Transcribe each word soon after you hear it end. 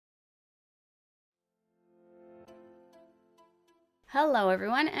Hello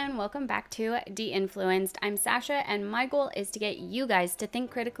everyone and welcome back to Deinfluenced. I'm Sasha and my goal is to get you guys to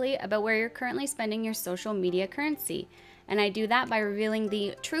think critically about where you're currently spending your social media currency. And I do that by revealing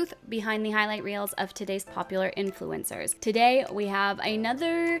the truth behind the highlight reels of today's popular influencers. Today we have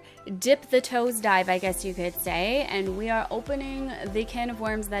another dip the toes dive, I guess you could say, and we are opening the can of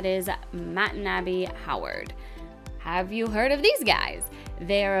worms that is Matt and Abby Howard. Have you heard of these guys?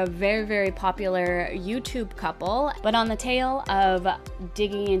 They are a very, very popular YouTube couple, but on the tail of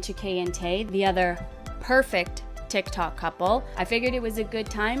digging into Kay&Tay, the other perfect TikTok couple, I figured it was a good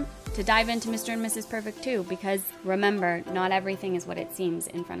time to dive into Mr. and Mrs. Perfect too, because remember, not everything is what it seems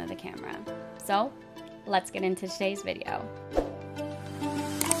in front of the camera. So let's get into today's video.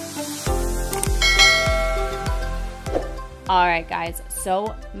 All right, guys,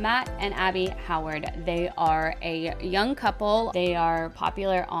 so Matt and Abby Howard, they are a young couple. They are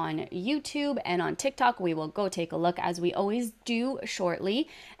popular on YouTube and on TikTok. We will go take a look as we always do shortly.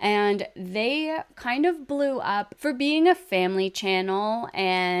 And they kind of blew up for being a family channel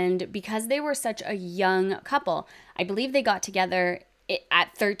and because they were such a young couple. I believe they got together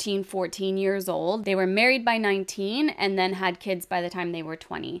at 13, 14 years old. They were married by 19 and then had kids by the time they were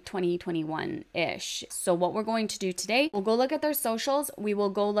 20, 21-ish. So what we're going to do today, we'll go look at their socials, we will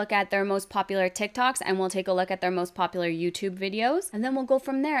go look at their most popular TikToks, and we'll take a look at their most popular YouTube videos, and then we'll go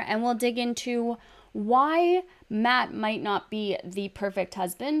from there and we'll dig into why Matt might not be the perfect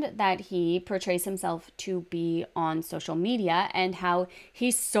husband that he portrays himself to be on social media, and how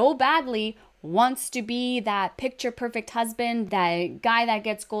he so badly wants to be that picture perfect husband, that guy that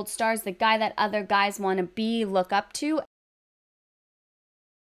gets gold stars, the guy that other guys want to be, look up to.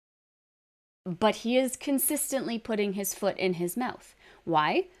 But he is consistently putting his foot in his mouth.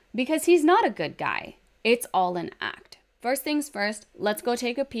 Why? Because he's not a good guy. It's all an act. First things first, let's go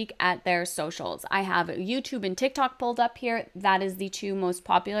take a peek at their socials. I have YouTube and TikTok pulled up here. That is the two most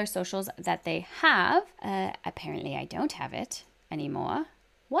popular socials that they have. Apparently I don't have it anymore.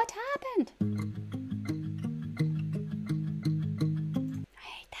 What happened? I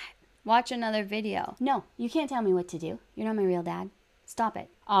hate that. Watch another video. No, you can't tell me what to do. You're not my real dad. Stop it.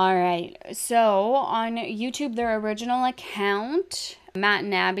 All right, so on YouTube, their original account, Matt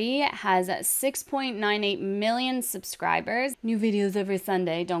and Abby, has 6.98 million subscribers. New videos every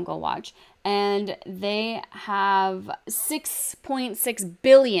Sunday, don't go watch. And they have 6.6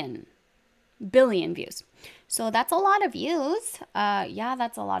 billion views. So that's a lot of views. Yeah,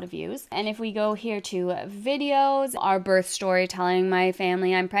 that's a lot of views. And if we go here to videos, our birth story, telling my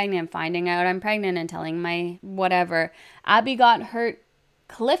family I'm pregnant, finding out I'm pregnant and telling my whatever. Abby got hurt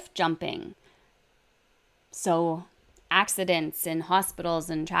cliff jumping. So accidents in hospitals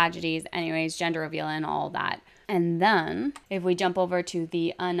and tragedies, anyways, gender reveal and all that. And then if we jump over to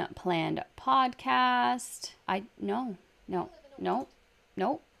the unplanned podcast, no,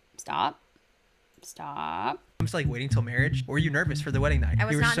 stop. I'm just like waiting till marriage. Or were you nervous for the wedding night? I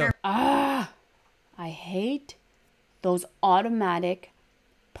was not nervous. I hate those automatic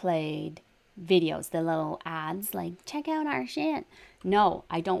played videos, the little ads like, check out our shit. No,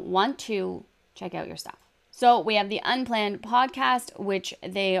 I don't want to check out your stuff. So we have the unplanned podcast, which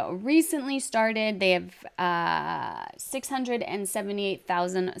they recently started. They have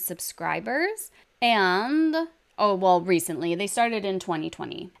 678,000 subscribers. And oh, well, recently. They started in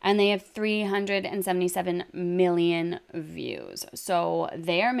 2020 and they have 377 million views. So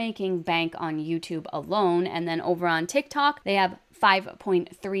they are making bank on YouTube alone. And then over on TikTok, they have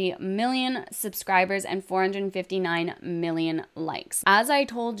 5.3 million subscribers and 459 million likes. As I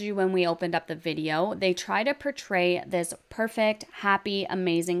told you when we opened up the video, they try to portray this perfect, happy,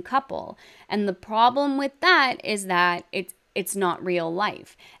 amazing couple. And the problem with that is that it's not real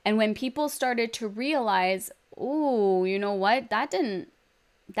life. And when people started to realize, ooh, you know what? That didn't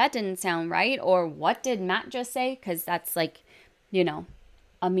sound right. Or what did Matt just say? Because that's like, you know,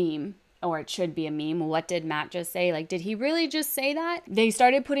 a meme. Or it should be a meme. What did Matt just say? Like, did he really just say that? They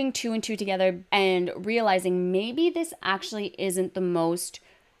started putting two and two together and realizing maybe this actually isn't the most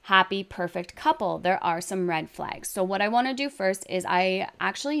happy, perfect couple. There are some red flags. So what I want to do first is I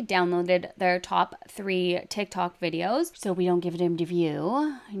actually downloaded their top 3 TikTok videos so we don't give them to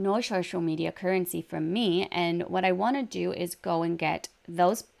view. No social media currency from me. And what I want to do is go and get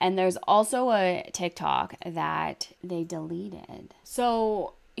those. And there's also a TikTok that they deleted.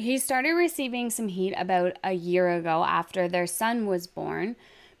 So he started receiving some heat about a year ago after their son was born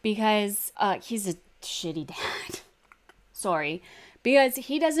because he's a shitty dad. Sorry. Because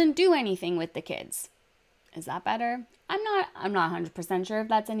he doesn't do anything with the kids. Is that better? I'm not 100% sure if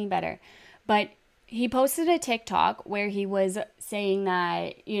that's any better. But he posted a TikTok where he was saying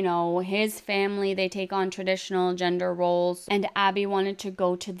that, you know, his family, they take on traditional gender roles, and Abby wanted to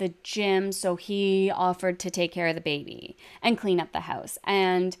go to the gym, so he offered to take care of the baby and clean up the house.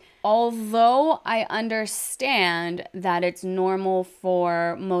 And although I understand that it's normal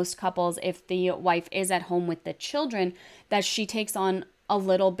for most couples, if the wife is at home with the children, that she takes on a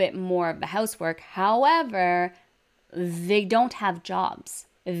little bit more of the housework. However, they don't have jobs.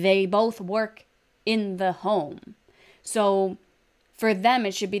 They both work in the home. So for them,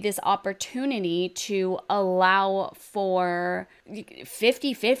 it should be this opportunity to allow for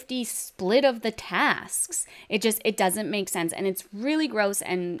 50-50 split of the tasks. It doesn't make sense. And it's really gross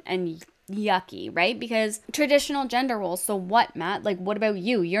and yucky, right? Because traditional gender roles. So what, Matt? Like, what about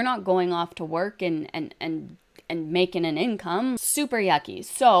you? You're not going off to work and making an income. Super yucky.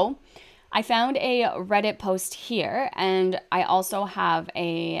 So I found a Reddit post here, and I also have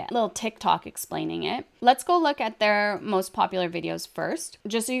a little TikTok explaining it. Let's go look at their most popular videos first,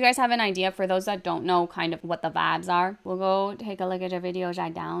 just so you guys have an idea for those that don't know kind of what the vibes are. We'll go take a look at their videos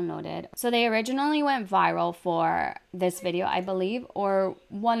I downloaded. So they originally went viral for this video, I believe, or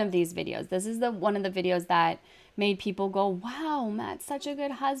one of these videos. This is one of the videos that made people go, wow, Matt's such a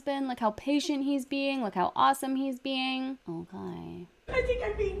good husband. Look how patient he's being. Look how awesome he's being. Okay. I think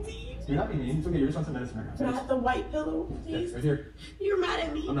I'm being mean. You're not being mean. It's okay. You're just on some medicine right now. Not the white pillow, please. Yeah, right here. You're mad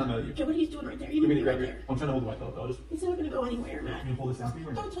at me. I'm not mad at you. Okay, what he's doing right there. Give me the grab here. I'm trying to hold the white pillow. I'll just. It's not gonna go anywhere, Matt. Can you pull this down for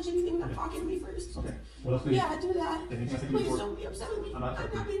you? Don't touch anything without talking to me first. Okay. What else do you Yeah, do that. Anything else I can do Please for? don't be upset with me. I'm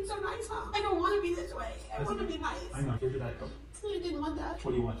not being so nice, huh? I don't want to be this way. I want to be nice. I know. Here's your diet coke. I didn't want that.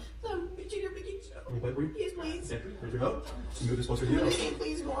 What do you want? No, junior picking show. Can we play for you? Yes, please. Yeah. Here's your help. Move this closer to you.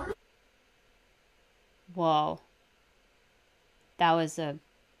 Please, more. Whoa. That was a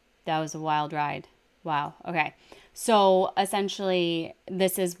wild ride. Wow. Okay. So essentially,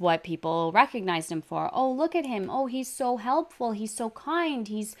 this is what people recognized him for. Oh, look at him. Oh, he's so helpful. He's so kind.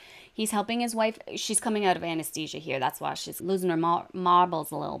 He's helping his wife. She's coming out of anesthesia here. That's why she's losing her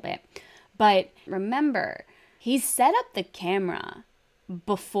marbles a little bit. But remember, he set up the camera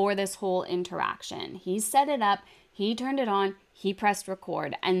before this whole interaction. He set it up. He turned it on. He pressed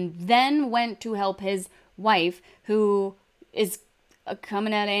record and then went to help his wife, who is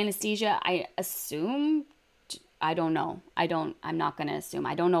coming out of anesthesia. I assume, I don't know. I'm not going to assume.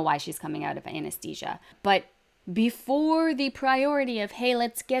 I don't know why she's coming out of anesthesia. But before the priority of, hey,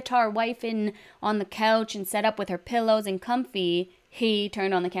 let's get our wife in on the couch and set up with her pillows and comfy, he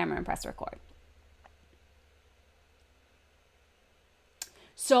turned on the camera and pressed record.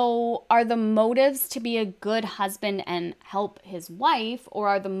 So are the motives to be a good husband and help his wife, or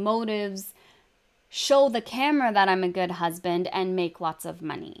are the motives show the camera that I'm a good husband and make lots of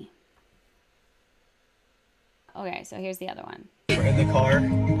money? Okay, so here's the other one. We're in the car,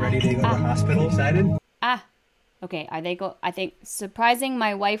 ready to go to the hospital. Excited? Okay, I think surprising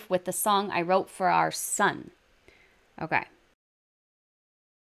my wife with the song I wrote for our son. Okay. I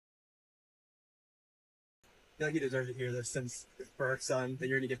feel like you deserve to hear this, since for our son that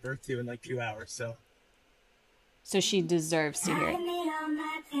you're going to give birth to in like 2 hours, so. So she deserves to hear it.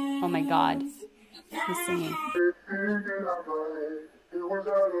 Oh my God. He's singing. I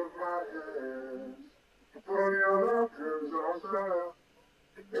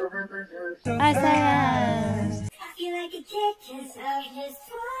feel like a kid, 'cause I'm just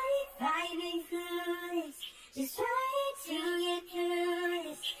 25 and clueless. Just trying to get through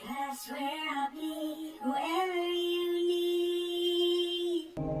this. I swear I'll be whoever you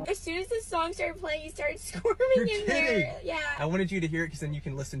need. As soon as the song started playing, you started squirming You're in kidding. there. Yeah. I wanted you to hear it because then you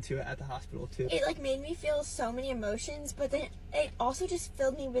can listen to it at the hospital too. It like made me feel so many emotions, but then it also just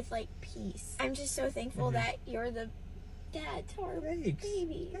filled me with like peace. I'm just so thankful that you're the dad to our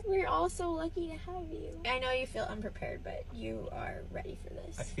baby. We're all so lucky to have you. I know you feel unprepared, but you are ready for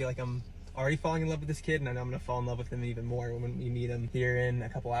this. I feel like I'm already falling in love with this kid, and I know I'm going to fall in love with him even more when we meet him here in a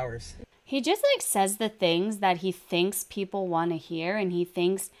couple hours. He just like says the things that he thinks people want to hear, and he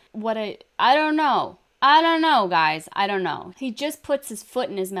thinks I don't know, guys. I don't know. He just puts his foot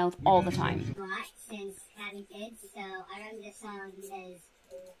in his mouth all the time. A lot since having kids, so I wrote this song because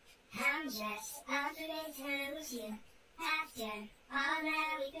I'm just up to date with you after all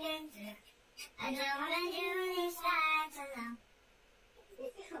that we've been through. I don't wanna do this life alone.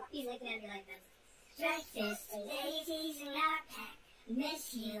 He's looking at me like that. Breakfast, daisies in our pack.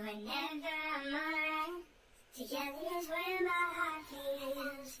 Miss you whenever I'm around. Together is where my heart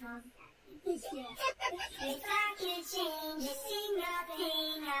feels from. If I could change a single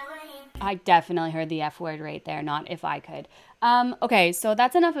thing, I wouldn't. I definitely heard the F word right there, not if I could. Okay, so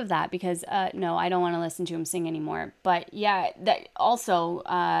that's enough of that because no, I don't want to listen to him sing anymore. But yeah, that also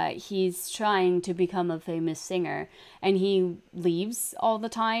he's trying to become a famous singer, and he leaves all the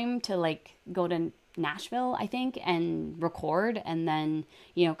time to like go to Nashville, I think, and record, and then,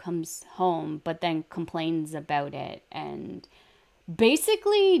 you know, comes home, but then complains about it and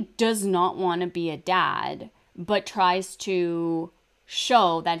basically does not want to be a dad, but tries to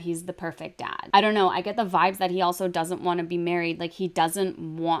show that he's the perfect dad. I don't know. I get the vibes that he also doesn't want to be married. Like he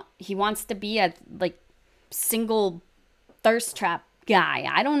wants to be a like single thirst trap guy.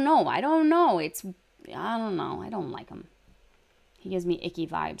 I don't know. I don't know. I don't like him. He gives me icky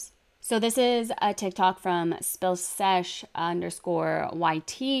vibes. So this is a TikTok from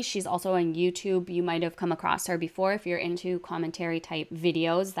spillsesh_YT. She's also on YouTube. You might have come across her before if you're into commentary type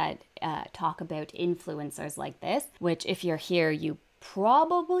videos that talk about influencers like this, which if you're here, you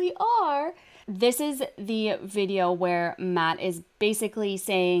probably are. This is the video where Matt is basically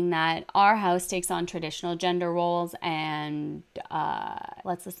saying that our house takes on traditional gender roles, and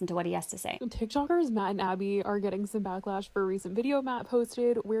let's listen to what he has to say. TikTokers Matt and Abby are getting some backlash for a recent video Matt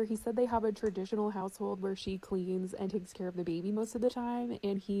posted where he said they have a traditional household where she cleans and takes care of the baby most of the time,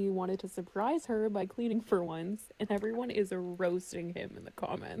 and he wanted to surprise her by cleaning for once, and everyone is roasting him in the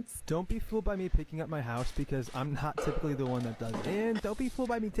comments. Don't be fooled by me picking up my house because I'm not typically the one that does it. And don't be fooled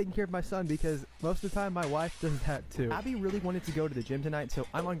by me taking care of my son because most of the time my wife does that too. Abby really wanted to go to the gym tonight, so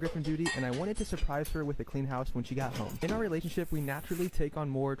I'm on Griffin duty, and I wanted to surprise her with a clean house when she got home. In our relationship, we naturally take on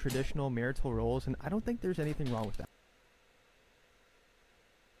more traditional marital roles, and I don't think there's anything wrong with that.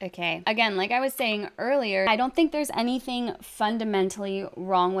 Okay. Again, like I was saying earlier, I don't think there's anything fundamentally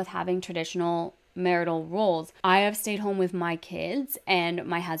wrong with having traditional marital roles. I have stayed home with my kids, and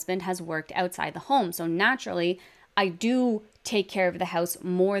my husband has worked outside the home. So naturally, I do take care of the house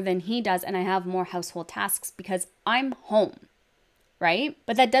more than he does, and I have more household tasks because I'm home, right?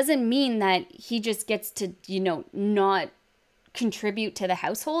 But that doesn't mean that he just gets to, you know, not contribute to the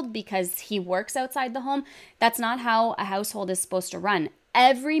household because he works outside the home. That's not how a household is supposed to run.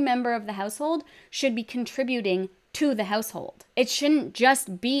 Every member of the household should be contributing to the household. It shouldn't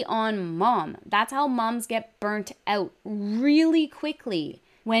just be on mom. That's how moms get burnt out really quickly,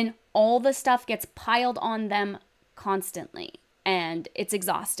 when all the stuff gets piled on them constantly, and it's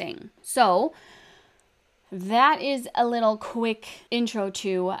exhausting. So that is a little quick intro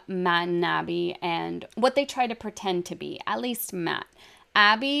to Matt and Abby and what they try to pretend to be, at least Matt.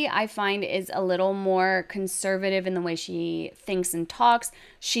 Abby, I find, is a little more conservative in the way she thinks and talks.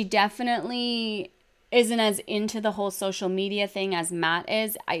 She definitely isn't as into the whole social media thing as Matt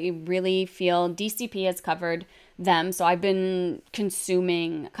is. I really feel DCP has covered them, so I've been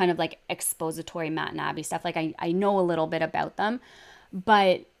consuming kind of like expository Matt and Abby stuff. Like I know a little bit about them,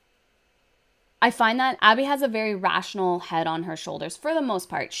 but I find that Abby has a very rational head on her shoulders for the most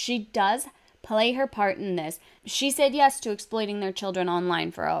part. She does play her part in this. She said yes to exploiting their children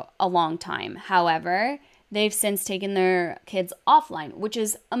online for a long time. However, they've since taken their kids offline, which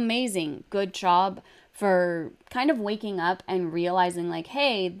is amazing. Good job for kind of waking up and realizing like,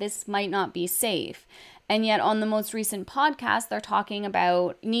 hey, this might not be safe. And yet on the most recent podcast, they're talking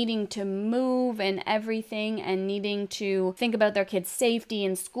about needing to move and everything and needing to think about their kids' safety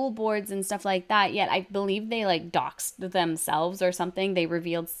and school boards and stuff like that. Yet I believe they like doxed themselves or something. They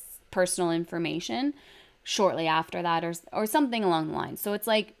revealed personal information shortly after that or something along the line. So it's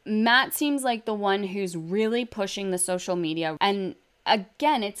like Matt seems like the one who's really pushing the social media. And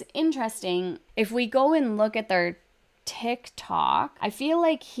again, it's interesting. If we go and look at their TikTok, I feel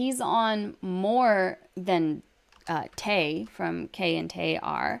like he's on more than Tay from Kay&Tay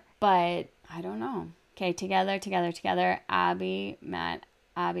are, but I don't know. Okay, together, Abby, Matt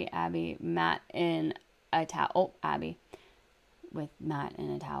in a towel. Oh, Abby with Matt in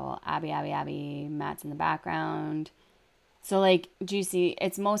a towel. Abby, Matt's in the background. So like, do you see,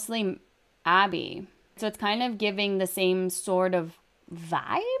 it's mostly Abby. So it's kind of giving the same sort of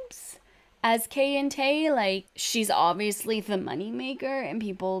vibes as Kay&Tay. Like, she's obviously the moneymaker and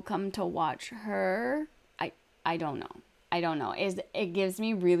people come to watch her. I don't know. It gives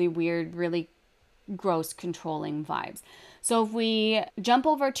me really weird, really gross, controlling vibes. So if we jump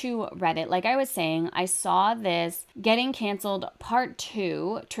over to Reddit, like I was saying, I saw this getting canceled part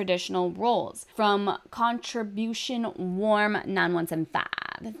 2 traditional roles from contribution warm 9175.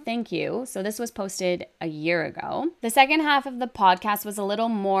 Thank you. So this was posted a year ago. The second half of the podcast was a little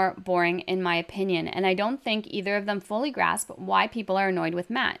more boring in my opinion, and I don't think either of them fully grasp why people are annoyed with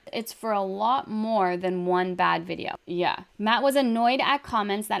Matt. It's for a lot more than one bad video. Yeah. Matt was annoyed at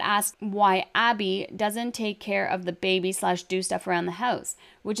comments that asked why Abby doesn't take care of the baby / do stuff around the house,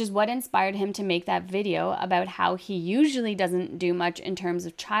 which is what inspired him to make that video about how he usually doesn't do much in terms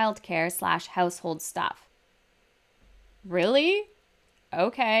of childcare / household stuff. Really?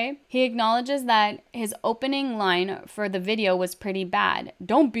 Okay. He acknowledges that his opening line for the video was pretty bad.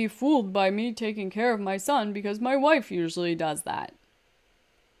 Don't be fooled by me taking care of my son because my wife usually does that.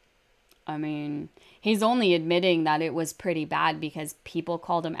 I mean, he's only admitting that it was pretty bad because people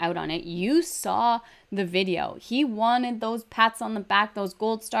called him out on it. You saw the video. He wanted those pats on the back, those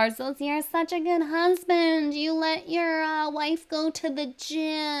gold stars. Those, you're such a good husband. You let your wife go to the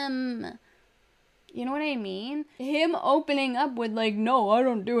gym. You know what I mean? Him opening up with like, no, I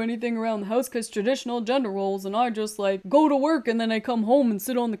don't do anything around the house because traditional gender roles, and I just like go to work and then I come home and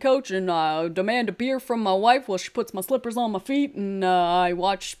sit on the couch and demand a beer from my wife while she puts my slippers on my feet, and I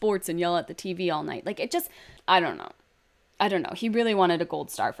watch sports and yell at the TV all night. Like, it just, I don't know. He really wanted a gold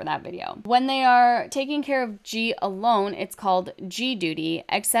star for that video. When they are taking care of G alone, it's called G duty,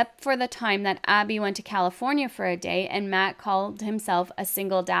 except for the time that Abby went to California for a day and Matt called himself a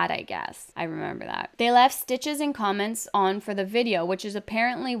single dad, I guess. I remember that. They left stitches and comments on for the video, which is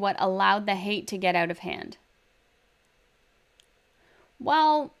apparently what allowed the hate to get out of hand.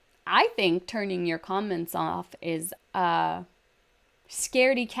 Well, I think turning your comments off is a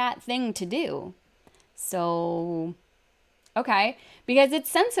scaredy cat thing to do. So... okay, because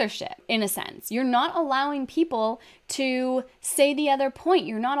it's censorship in a sense. You're not allowing people to say the other point.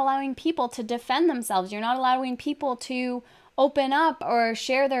 You're not allowing people to defend themselves. You're not allowing people to open up or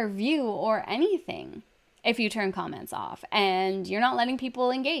share their view or anything if you turn comments off. And you're not letting people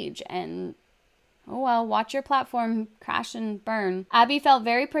engage. And oh well, watch your platform crash and burn. Abby felt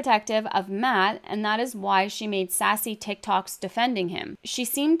very protective of Matt, and that is why she made sassy TikToks defending him. She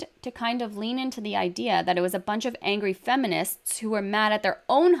seemed to kind of lean into the idea that it was a bunch of angry feminists who were mad at their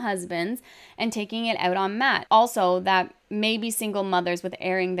own husbands and taking it out on Matt. Also, that maybe single mothers with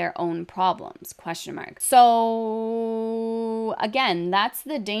airing their own problems, ? So, again, that's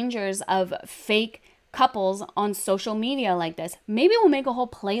the dangers of fake couples on social media like this. Maybe we'll make a whole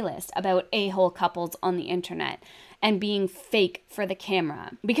playlist about a-hole couples on the internet and being fake for the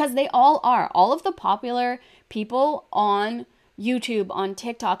camera, because they all are. All of the popular people on YouTube, on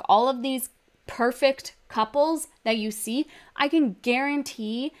TikTok, all of these perfect couples that you see, I can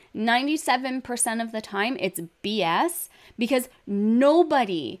guarantee 97% of the time it's BS, because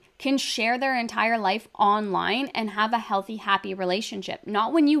nobody can share their entire life online and have a healthy, happy relationship.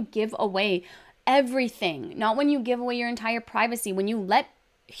 Not when you give away everything, not when you give away your entire privacy, when you let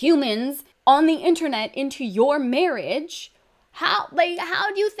humans on the internet into your marriage. How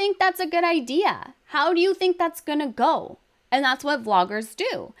do you think that's a good idea? How do you think that's gonna go? And that's what vloggers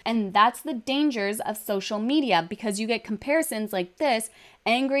do. And that's the dangers of social media, because you get comparisons like this,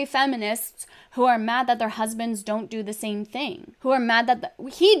 angry feminists who are mad that their husbands don't do the same thing, who are mad that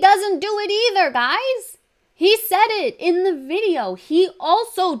he doesn't do it either, guys. He said it in the video. He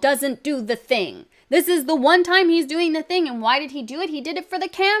also doesn't do the thing. This is the one time he's doing the thing. And why did he do it? He did it for the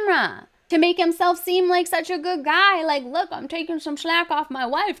camera, to make himself seem like such a good guy. Like, look, I'm taking some slack off my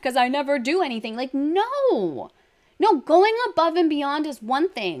wife because I never do anything. Like, no. No, going above and beyond is one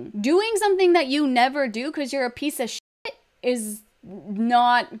thing. Doing something that you never do because you're a piece of shit is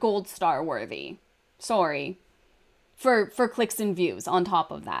not gold star worthy. Sorry. For clicks and views on top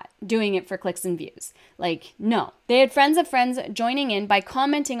of that. Doing it for clicks and views. Like, no. They had friends of friends joining in by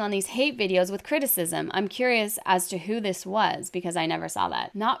commenting on these hate videos with criticism. I'm curious as to who this was because I never saw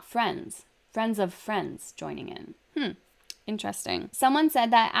that. Not friends. Friends of friends joining in. Interesting. Someone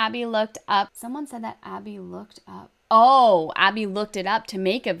said that Abby looked up. Oh, Abby looked it up to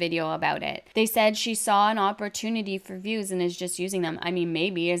make a video about it. They said she saw an opportunity for views and is just using them. I mean,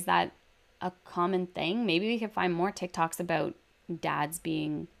 maybe. Is that a common thing? Maybe we could find more TikToks about dads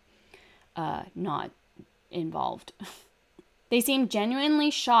being not involved. They seem genuinely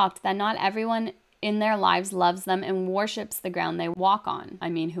shocked that not everyone in their lives loves them and worships the ground they walk on. I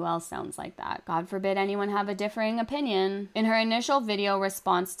mean, who else sounds like that? God forbid anyone have a differing opinion. In her initial video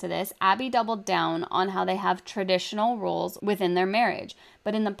response to this, Abby doubled down on how they have traditional roles within their marriage.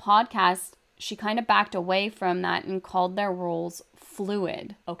 But in the podcast, she kind of backed away from that and called their roles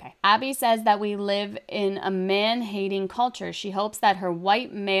fluid. Okay. Abby says that we live in a man-hating culture. She hopes that her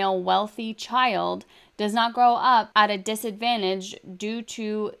white male wealthy child does not grow up at a disadvantage due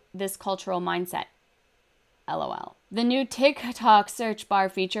to this cultural mindset. LOL. The new TikTok search bar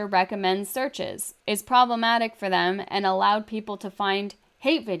feature recommends searches, is problematic for them, and allowed people to find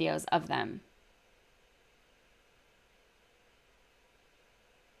hate videos of them.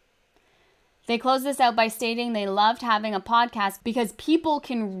 They close this out by stating they loved having a podcast because people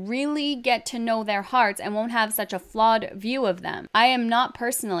can really get to know their hearts and won't have such a flawed view of them. I am not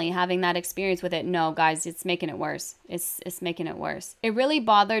personally having that experience with it. No, guys, it's making it worse. It's making it worse. It really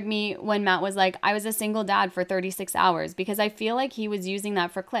bothered me when Matt was like, I was a single dad for 36 hours because I feel like he was using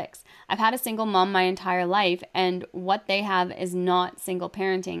that for clicks. I've had a single mom my entire life, and what they have is not single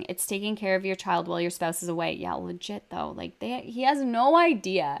parenting. It's taking care of your child while your spouse is away. Yeah, legit though. Like he has no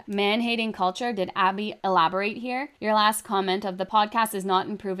idea. Man-hating culture. Did Abby elaborate here? Your last comment of the podcast is not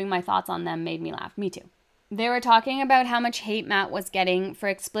improving my thoughts on them made me laugh. Me too. They were talking about how much hate Matt was getting for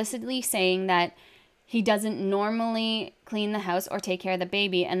explicitly saying that he doesn't normally clean the house or take care of the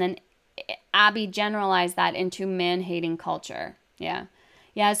baby. And then Abby generalized that into man-hating culture. Yeah.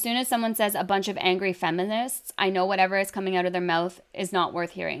 Yeah, as soon as someone says a bunch of angry feminists, I know whatever is coming out of their mouth is not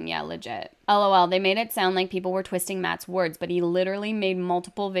worth hearing. Yeah, legit. LOL, they made it sound like people were twisting Matt's words, but he literally made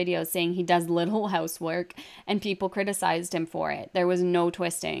multiple videos saying he does little housework, and people criticized him for it. There was no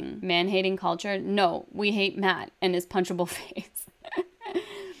twisting. Man-hating culture? No, we hate Matt and his punchable face.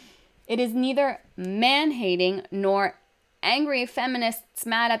 It is neither man-hating nor angry feminists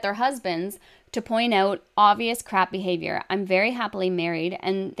mad at their husbands to point out obvious crap behavior. I'm very happily married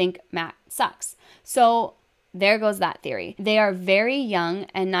and think Matt sucks. So there goes that theory. They are very young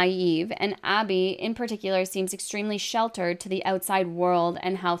and naive, and Abby in particular seems extremely sheltered to the outside world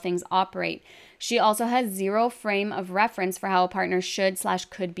and how things operate. She also has zero frame of reference for how a partner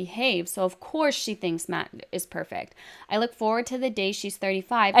should/could behave. So of course she thinks Matt is perfect. I look forward to the day she's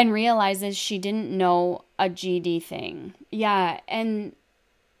 35 and realizes she didn't know a GD thing. Yeah, and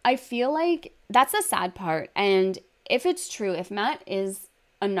I feel like that's the sad part. And if it's true, if Matt is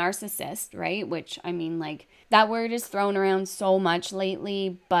a narcissist, right? Which, I mean, like, that word is thrown around so much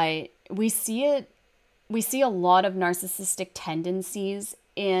lately, but we see a lot of narcissistic tendencies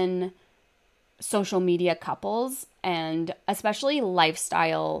in social media couples, and especially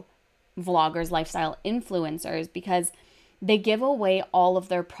lifestyle vloggers, lifestyle influencers, because they give away all of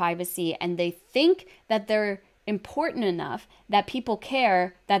their privacy and they think that they're important enough that people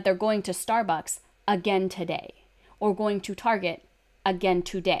care that they're going to Starbucks again today or going to Target again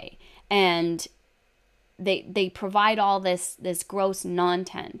today. And they provide all this gross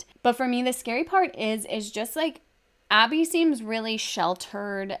content. But for me, the scary part is just like Abby seems really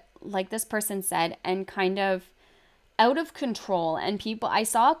sheltered, like this person said, and kind of out of control. And people, I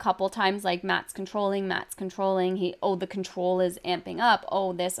saw a couple times like Matt's controlling, the control is amping up,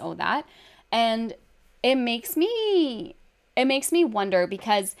 oh this, oh that. And it makes me wonder,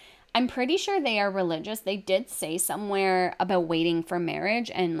 because I'm pretty sure they are religious. They did say somewhere about waiting for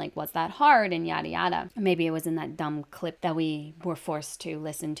marriage and like, was that hard and yada yada. Maybe it was in that dumb clip that we were forced to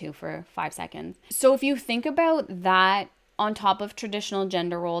listen to for 5 seconds. So if you think about that on top of traditional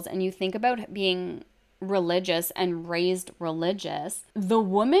gender roles, and you think about being religious and raised religious, the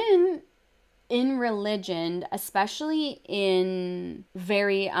woman in religion, especially in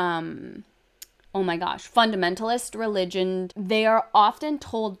very fundamentalist religion, they are often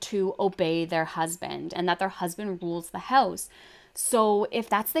told to obey their husband and that their husband rules the house. So if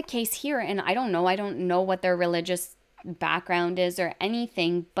that's the case here, and I don't know what their religious background is or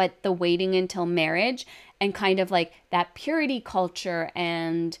anything, but the waiting until marriage and kind of like that purity culture.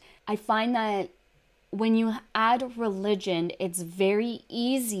 And I find that when you add religion, it's very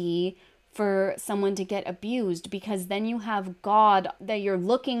easy for someone to get abused, because then you have God that you're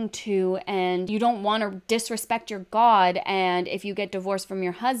looking to and you don't want to disrespect your God. And if you get divorced from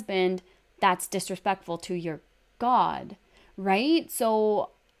your husband, that's disrespectful to your God, right? So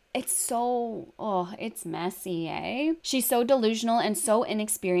it's messy, eh? She's so delusional and so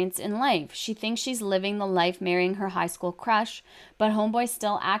inexperienced in life. She thinks she's living the life marrying her high school crush, but homeboy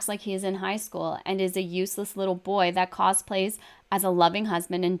still acts like he is in high school and is a useless little boy that cosplays as a loving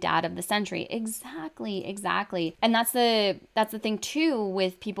husband and dad of the century. Exactly. And that's the thing too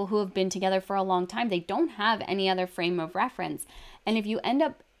with people who have been together for a long time. They don't have any other frame of reference. And if you end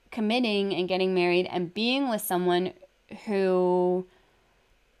up committing and getting married and being with someone who,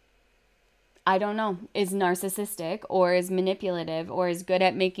 I don't know, is narcissistic or is manipulative or is good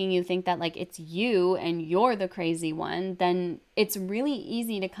at making you think that like it's you and you're the crazy one, then it's really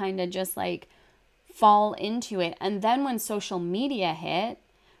easy to kind of just like fall into it. And then when social media hit,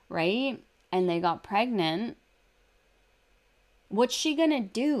 right, and they got pregnant, what's she gonna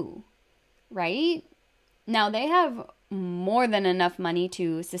do, right? Now they have more than enough money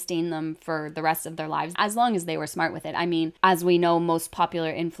to sustain them for the rest of their lives, as long as they were smart with it. I mean, as we know, most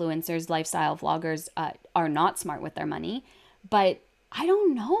popular influencers, lifestyle vloggers are not smart with their money. But I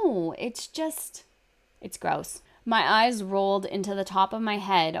don't know. It's gross. My eyes rolled into the top of my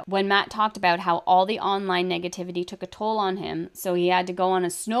head when Matt talked about how all the online negativity took a toll on him, so he had to go on a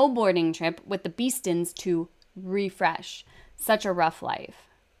snowboarding trip with the Beastons to refresh. Such a rough life.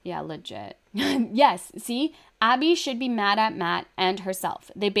 Yeah, legit. Yes, see? Abby should be mad at Matt and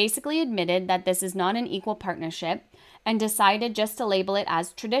herself. They basically admitted that this is not an equal partnership and decided just to label it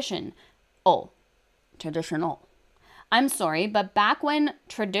as tradition. Oh, traditional. I'm sorry, but back when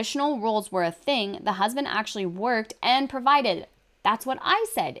traditional roles were a thing, the husband actually worked and provided. That's what I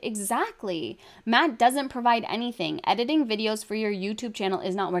said. Exactly. Matt doesn't provide anything. Editing videos for your YouTube channel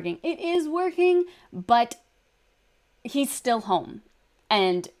is not working. It is working, but he's still home.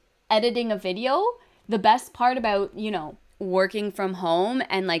 And editing a video, the best part about, working from home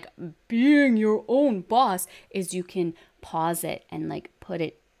and like being your own boss is you can pause it and like put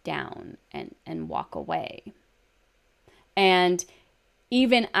it down and walk away. And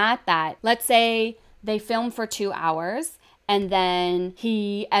even at that, let's say they film for 2 hours and then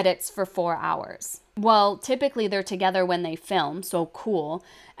he edits for 4 hours. Well, typically they're together when they film, so cool.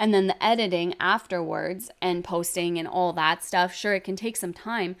 And then the editing afterwards and posting and all that stuff, sure, it can take some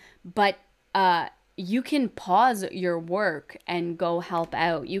time, but you can pause your work and go help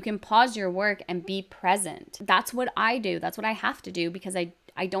out. You can pause your work and be present. That's what I do. That's what I have to do because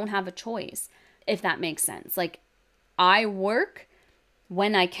I don't have a choice, if that makes sense. Like, I work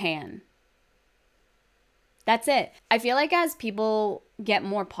when I can. That's it. I feel like as people get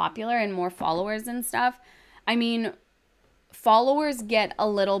more popular and more followers and stuff, I mean, followers get a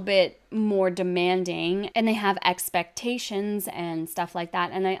little bit more demanding and they have expectations and stuff like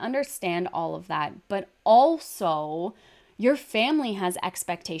that. And I understand all of that. But also, your family has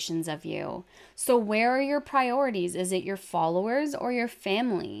expectations of you. So where are your priorities? Is it your followers or your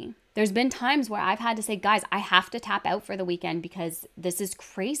family? There's been times where I've had to say, guys, I have to tap out for the weekend because this is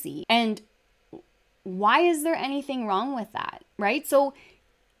crazy. And why is there anything wrong with that, right? So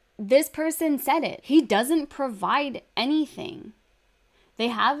this person said it. He doesn't provide anything. They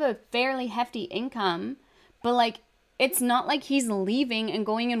have a fairly hefty income, but like, it's not like he's leaving and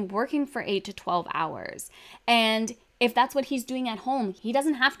going and working for 8 to 12 hours. And if that's what he's doing at home, he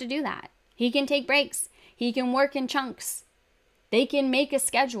doesn't have to do that. He can take breaks. He can work in chunks. They can make a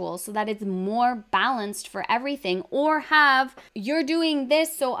schedule so that it's more balanced for everything, or have, you're doing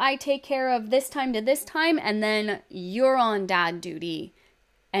this, so I take care of this time to this time, and then you're on dad duty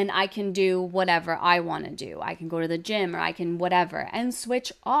and I can do whatever I want to do. I can go to the gym or I can whatever and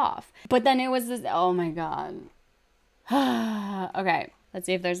switch off. But then it was this, oh my God. Okay, let's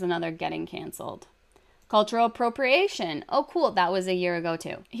see if there's another getting canceled. Cultural appropriation. Oh, cool. That was a year ago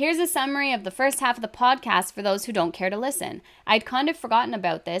too. Here's a summary of the first half of the podcast for those who don't care to listen. I'd kind of forgotten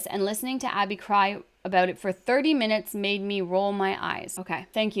about this, and listening to Abby cry about it for 30 minutes made me roll my eyes. Okay.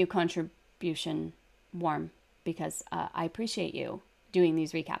 Thank you, contribution warm, because I appreciate you doing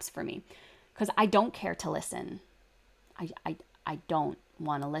these recaps for me, because I don't care to listen. I don't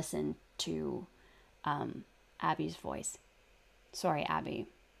want to listen to Abby's voice. Sorry, Abby.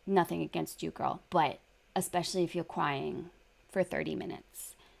 Nothing against you, girl, but especially if you're crying for 30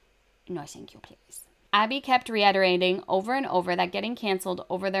 minutes. No, thank you, please. Abby kept reiterating over and over that getting canceled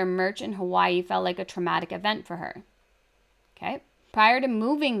over their merch in Hawaii felt like a traumatic event for her. Okay. Prior to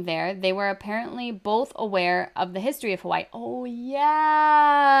moving there, they were apparently both aware of the history of Hawaii. Oh, yeah.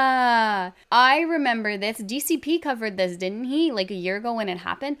 I remember this. DCP covered this, didn't he? Like a year ago when it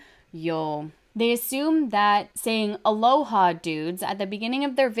happened. Yo. They assumed that saying aloha dudes at the beginning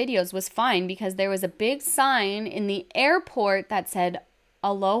of their videos was fine because there was a big sign in the airport that said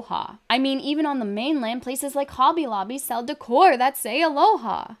aloha. I mean, even on the mainland, places like Hobby Lobby sell decor that say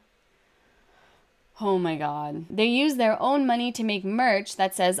aloha. Oh my God. They used their own money to make merch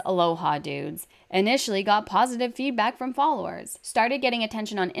that says aloha dudes. Initially got positive feedback from followers. Started getting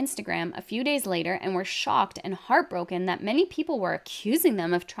attention on Instagram a few days later and were shocked and heartbroken that many people were accusing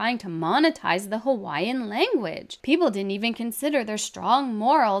them of trying to monetize the Hawaiian language. People didn't even consider their strong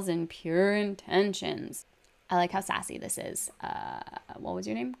morals and pure intentions. I like how sassy this is. What was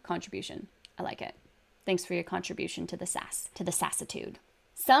your name? Contribution. I like it. Thanks for your contribution to the sass, to the sassitude.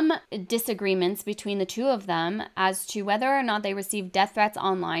 Some disagreements between the two of them as to whether or not they received death threats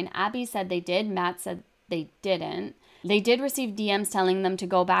online. Abby said they did. Matt said they didn't. They did receive DMs telling them to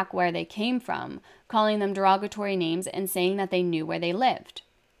go back where they came from, calling them derogatory names and saying that they knew where they lived.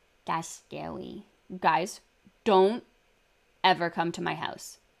 That's scary. Guys, don't ever come to my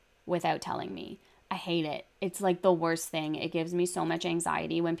house without telling me. I hate it. It's like the worst thing. It gives me so much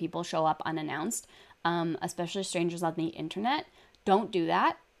anxiety when people show up unannounced, especially strangers on the internet. Don't do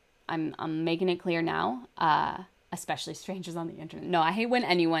that. I'm making it clear now. Especially strangers on the internet. No, I hate when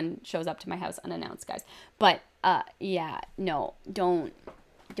anyone shows up to my house unannounced, guys. But yeah, no, don't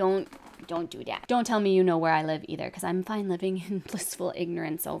do that. Don't tell me you know where I live either, because I'm fine living in blissful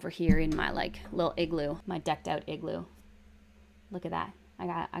ignorance over here in my like little igloo, my decked out igloo. Look at that. I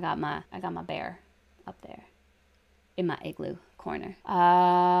got my bear up there in my igloo corner.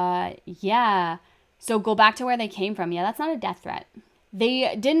 Yeah. So go back to where they came from. Yeah, that's not a death threat.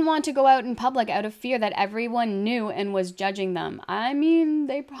 They didn't want to go out in public out of fear that everyone knew and was judging them. I mean,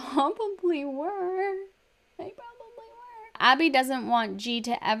 they probably were. Abby doesn't want G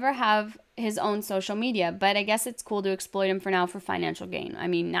to ever have his own social media, but I guess it's cool to exploit him for now for financial gain. I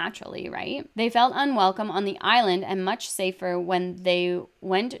mean, naturally, right? They felt unwelcome on the island and much safer when they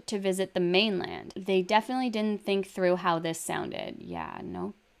went to visit the mainland. They definitely didn't think through how this sounded. Yeah,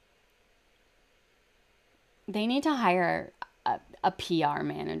 no. They need to hire a PR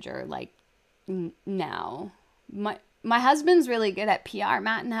manager, like, now. My husband's really good at PR,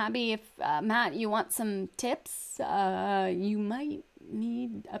 Matt and Abby. If, Matt, you want some tips, you might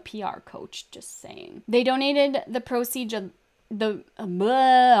need a PR coach, just saying. They donated the proceeds of the...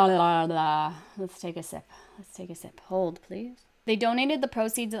 Let's take a sip. Hold, please. They donated the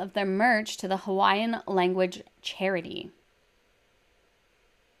proceeds of their merch to the Hawaiian language charity.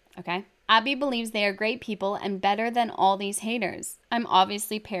 Okay? Abby believes they are great people and better than all these haters. I'm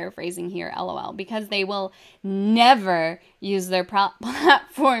obviously paraphrasing here, lol, because they will never use their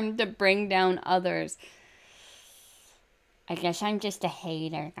platform to bring down others. I guess I'm just a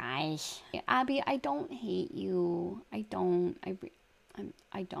hater, guys. Abby, I don't hate you. I don't.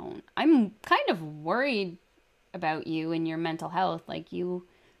 I'm kind of worried about you and your mental health. Like, you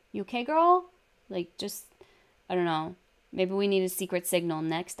okay, girl? Like, just, I don't know. Maybe we need a secret signal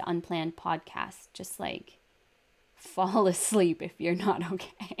next unplanned podcast. Just like fall asleep if you're not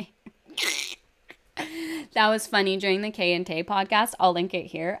okay. That was funny during the Kay&Tay podcast. I'll link it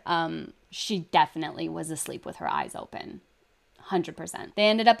here. She definitely was asleep with her eyes open. 100%. They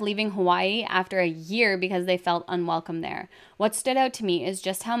ended up leaving Hawaii after a year because they felt unwelcome there. What stood out to me is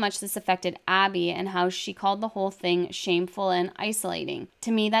just how much this affected Abby and how she called the whole thing shameful and isolating.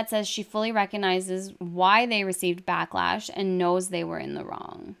 To me, that says she fully recognizes why they received backlash and knows they were in the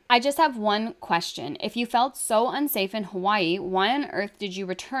wrong. I just have one question. If you felt so unsafe in Hawaii, why on earth did you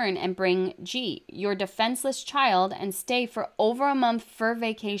return and bring G, your defenseless child, and stay for over a month for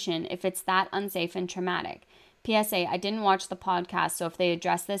vacation if it's that unsafe and traumatic? PSA, I didn't watch the podcast, so if they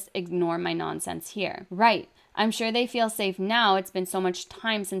address this, ignore my nonsense here. Right. I'm sure they feel safe now. It's been so much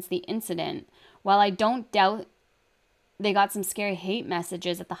time since the incident. While I don't doubt they got some scary hate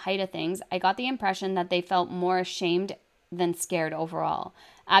messages at the height of things, I got the impression that they felt more ashamed than scared overall.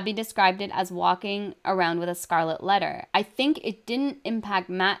 Abby described it as walking around with a scarlet letter. I think it didn't impact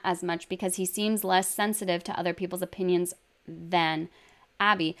Matt as much because he seems less sensitive to other people's opinions than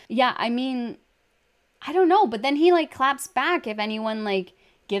Abby. Yeah, I mean, I don't know, but then he like claps back if anyone like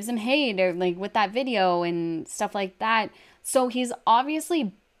gives him hate or like with that video and stuff like that. So he's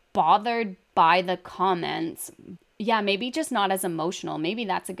obviously bothered by the comments. Yeah, maybe just not as emotional. Maybe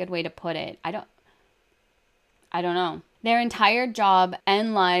that's a good way to put it. I don't know. Their entire job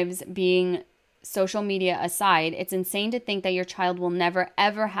and lives being social media aside, it's insane to think that your child will never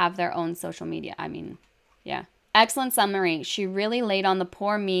ever have their own social media. I mean, yeah. Excellent summary. She really laid on the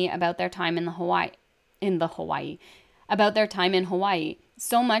poor me about their time in Hawaii.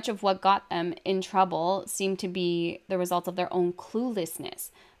 So much of what got them in trouble seemed to be the result of their own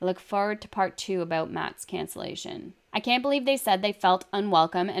cluelessness. I look forward to part 2 about Matt's cancellation. I can't believe they said they felt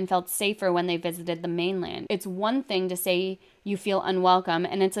unwelcome and felt safer when they visited the mainland. It's one thing to say you feel unwelcome,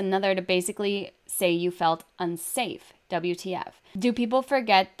 and it's another to basically say you felt unsafe. WTF. Do people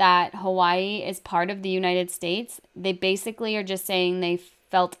forget that Hawaii is part of the United States? They basically are just saying they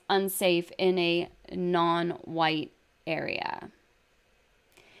felt unsafe in a non-white area.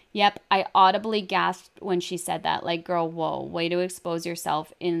 Yep, I audibly gasped when she said that. Like, girl, whoa, way to expose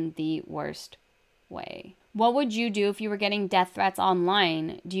yourself in the worst way. What would you do if you were getting death threats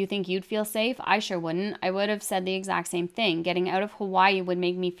online? Do you think you'd feel safe? I sure wouldn't. I would have said the exact same thing. Getting out of Hawaii would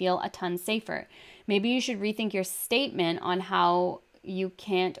make me feel a ton safer. Maybe you should rethink your statement on how you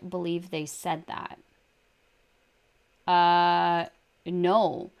can't believe they said that.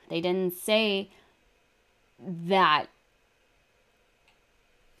 No, they didn't say that.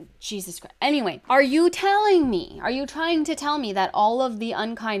 Jesus Christ. Anyway, are you trying to tell me that all of the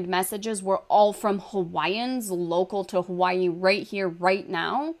unkind messages were all from Hawaiians local to Hawaii right here, right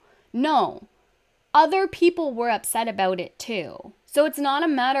now? No. other people were upset about it too. So it's not a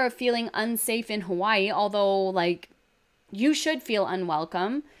matter of feeling unsafe in Hawaii, although like you should feel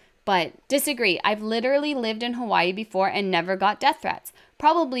unwelcome, but disagree. I've literally lived in Hawaii before and never got death threats.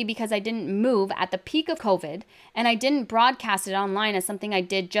 Probably because I didn't move at the peak of COVID and I didn't broadcast it online as something I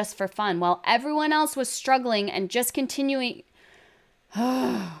did just for fun while everyone else was struggling and just continuing.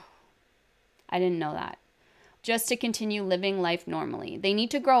 I didn't know that. Just to continue living life normally. They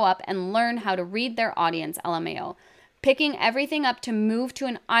need to grow up and learn how to read their audience, LMAO. Picking everything up to move to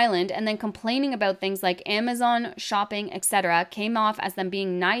an island and then complaining about things like Amazon, shopping, etc. came off as them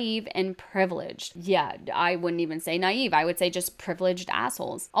being naive and privileged. Yeah, I wouldn't even say naive. I would say just privileged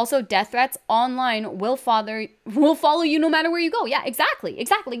assholes. Also, death threats online will follow you no matter where you go. Yeah, exactly.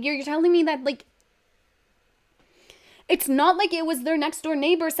 You're telling me that, like, it's not like it was their next door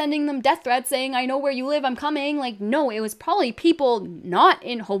neighbor sending them death threats saying, I know where you live, I'm coming. Like, no, it was probably people not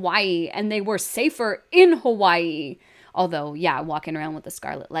in Hawaii and they were safer in Hawaii. Although, yeah, walking around with a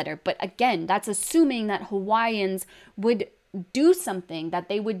scarlet letter. But again, that's assuming that Hawaiians would do something, that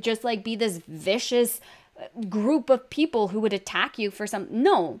they would just like be this vicious group of people who would attack you for something.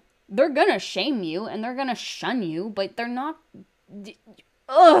 No, they're gonna shame you and they're gonna shun you, but they're not.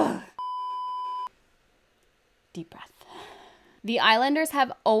 Ugh. Deep breath. The islanders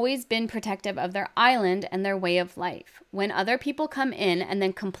have always been protective of their island and their way of life. When other people come in and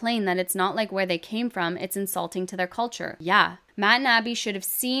then complain that it's not like where they came from, it's insulting to their culture. Yeah. Matt and Abby should have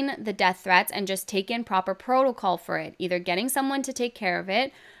seen the death threats and just taken proper protocol for it, either getting someone to take care of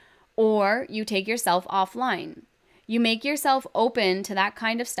it or you take yourself offline. You make yourself open to that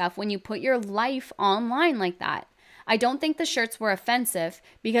kind of stuff when you put your life online like that. I don't think the shirts were offensive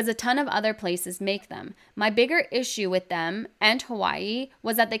because a ton of other places make them. My bigger issue with them and Hawaii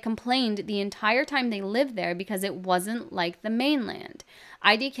was that they complained the entire time they lived there because it wasn't like the mainland.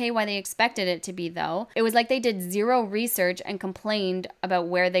 IDK why they expected it to be though. It was like they did zero research and complained about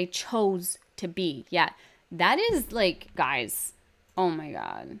where they chose to be. Yeah, that is like, guys, oh my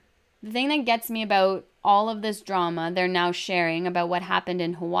God. The thing that gets me about all of this drama they're now sharing about what happened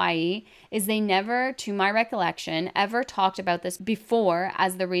in Hawaii is they never, to my recollection, ever talked about this before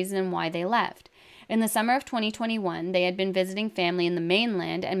as the reason why they left. In the summer of 2021, they had been visiting family in the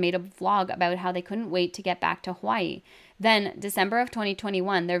mainland and made a vlog about how they couldn't wait to get back to Hawaii. Then, December of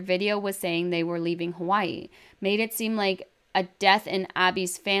 2021, their video was saying they were leaving Hawaii. Made it seem like a death in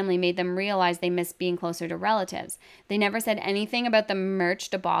Abby's family made them realize they missed being closer to relatives. They never said anything about the merch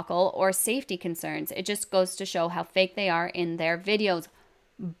debacle or safety concerns. It just goes to show how fake they are in their videos.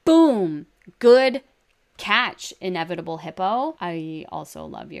 Boom! Good catch, Inevitable Hippo. I also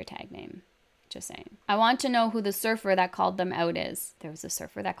love your tag name. Just saying. I want to know who the surfer that called them out is. There was a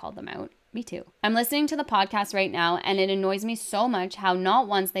surfer that called them out. Me too. I'm listening to the podcast right now, and it annoys me so much how not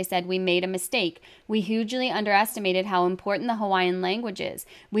once they said we made a mistake. We hugely underestimated how important the Hawaiian language is.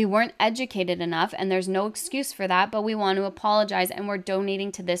 We weren't educated enough, and there's no excuse for that, but we want to apologize, and we're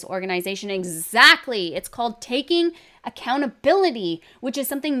donating to this organization. Exactly. It's called taking accountability, which is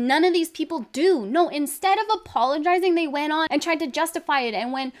something none of these people do. No, instead of apologizing, they went on and tried to justify it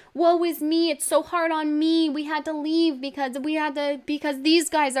and went, woe is me, it's so hard on me, we had to leave because these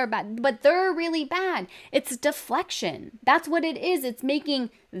guys are bad, but they're really bad. It's deflection. That's what it is. It's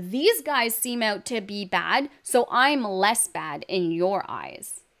making these guys seem out to be bad, so I'm less bad in your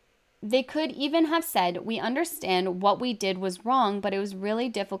eyes. They could even have said, we understand what we did was wrong, but it was really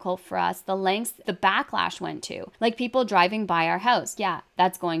difficult for us. The lengths the backlash went to. Like people driving by our house. Yeah,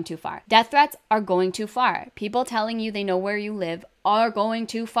 that's going too far. Death threats are going too far. People telling you they know where you live are going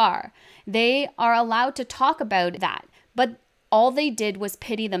too far. They are allowed to talk about that, but all they did was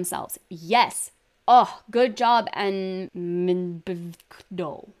pity themselves. Yes. Oh, good job. And no,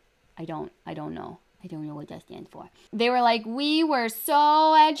 I don't know. I don't know what that stands for. They were like, we were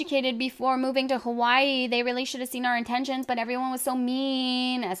so educated before moving to Hawaii. They really should have seen our intentions, but everyone was so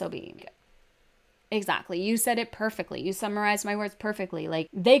mean. SOB. Exactly. You said it perfectly. You summarized my words perfectly. Like,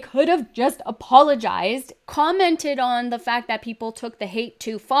 they could have just apologized, commented on the fact that people took the hate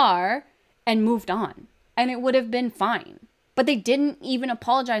too far, and moved on. And it would have been fine. But they didn't even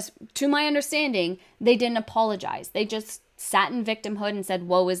apologize. To my understanding, they didn't apologize. They just sat in victimhood and said,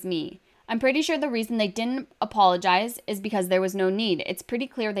 woe is me. I'm pretty sure the reason they didn't apologize is because there was no need. It's pretty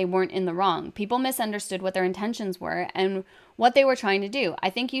clear they weren't in the wrong. People misunderstood what their intentions were and what they were trying to do. I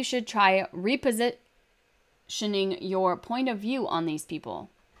think you should try repositioning your point of view on these people.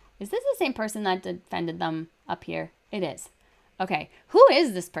 Is this the same person that defended them up here? It is. Okay, who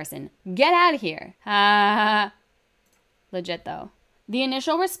is this person? Get out of here. Legit though. The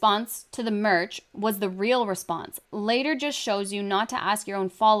initial response to the merch was the real response. Later just shows you not to ask your own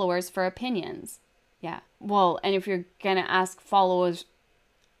followers for opinions. Well, and if you're going to ask followers,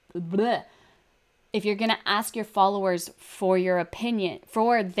 bleh, if you're going to ask your followers for their opinion,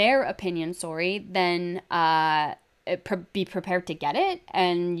 then be prepared to get it.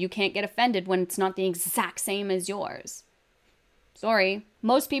 And you can't get offended when it's not the exact same as yours. Sorry.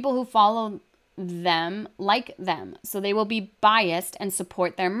 Most people who follow them like them, so they will be biased and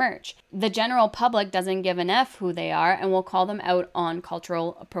support their merch. The general public doesn't give an F who they are and will call them out on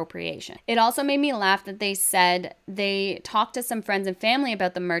cultural appropriation. It also made me laugh that they said they talked to some friends and family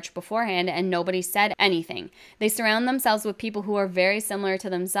about the merch beforehand and nobody said anything. They surround themselves with people who are very similar to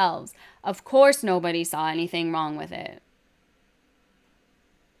themselves. Of course nobody saw anything wrong with it.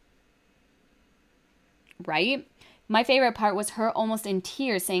 Right? My favorite part was her almost in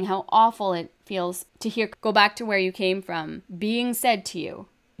tears saying how awful it feels to hear "go back to where you came from" being said to you.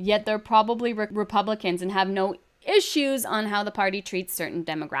 Yet they're probably Republicans and have no issues on how the party treats certain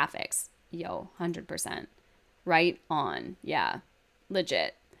demographics. Yo, 100%. Right on. Yeah,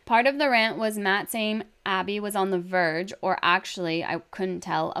 legit. Part of the rant was Matt saying Abby was on the verge, or actually, I couldn't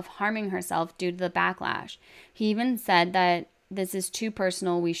tell, of harming herself due to the backlash. He even said that this is too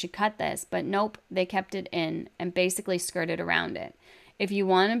personal, we should cut this. But nope, they kept it in and basically skirted around it. If you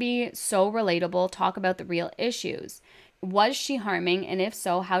want to be so relatable, talk about the real issues. Was she harming? And if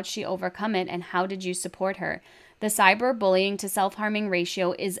so, how'd she overcome it? And how did you support her? The cyberbullying to self-harming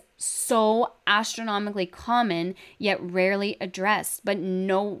ratio is so astronomically common, yet rarely addressed. But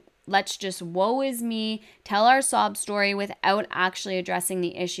no, let's just woe is me, tell our sob story without actually addressing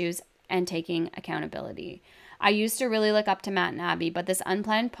the issues and taking accountability. I used to really look up to Matt and Abby, but this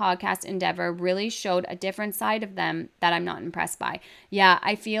unplanned podcast endeavor really showed a different side of them that I'm not impressed by. Yeah,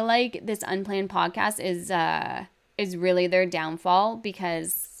 I feel like this unplanned podcast is really their downfall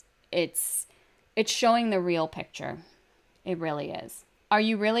because it's showing the real picture. It really is. Are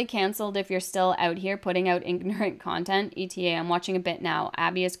you really canceled if you're still out here putting out ignorant content? ETA, I'm watching a bit now.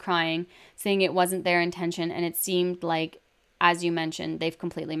 Abby is crying, saying it wasn't their intention, and it seemed like, as you mentioned, they've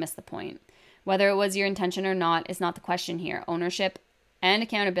completely missed the point. Whether it was your intention or not is not the question here. Ownership and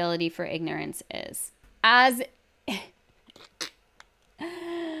accountability for ignorance is.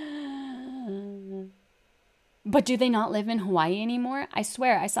 But do they not live in Hawaii anymore? I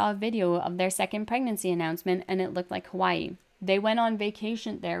swear I saw a video of their second pregnancy announcement and it looked like Hawaii. They went on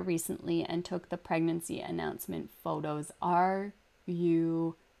vacation there recently and took the pregnancy announcement photos. Are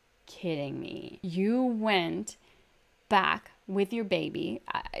you kidding me? You went back with your baby,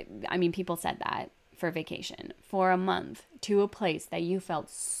 I mean, people said that, for vacation, for a month, to a place that you felt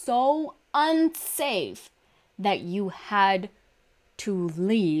so unsafe that you had to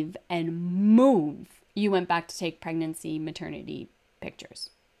leave and move. You went back to take pregnancy, maternity pictures.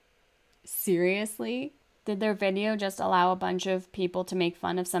 Seriously? Did their video just allow a bunch of people to make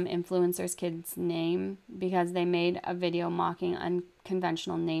fun of some influencer's kid's name because they made a video mocking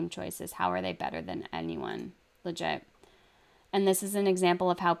unconventional name choices? How are they better than anyone? Legit. And this is an example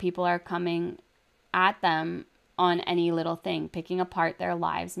of how people are coming at them on any little thing, picking apart their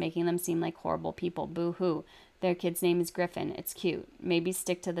lives, making them seem like horrible people. Boo-hoo. Their kid's name is Griffin. It's cute. Maybe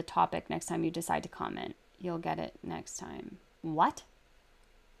stick to the topic next time you decide to comment. You'll get it next time. What?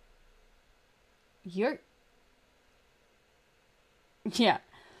 Yeah.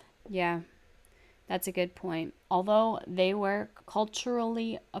 That's a good point. Although they were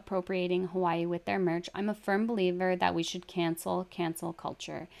culturally appropriating Hawaii with their merch, I'm a firm believer that we should cancel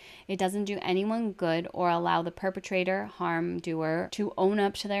culture. It doesn't do anyone good or allow the perpetrator, harm doer, to own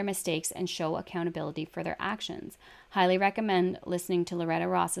up to their mistakes and show accountability for their actions. Highly recommend listening to Loretta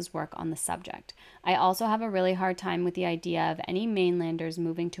Ross's work on the subject. I also have a really hard time with the idea of any mainlanders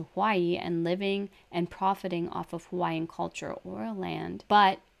moving to Hawaii and living and profiting off of Hawaiian culture or land,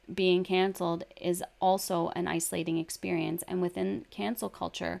 but being canceled is also an isolating experience, and within cancel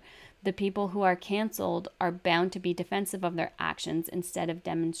culture, the people who are canceled are bound to be defensive of their actions instead of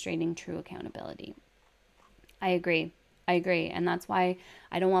demonstrating true accountability. I agree, and that's why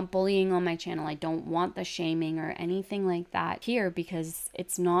I don't want bullying on my channel. I don't want the shaming or anything like that here because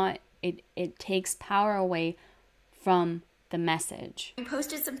it's not, it takes power away from the message. We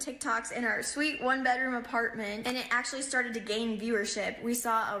posted some TikToks in our sweet one-bedroom apartment and it actually started to gain viewership. We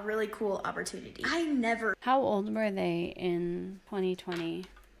saw a really cool opportunity. How old were they in 2020?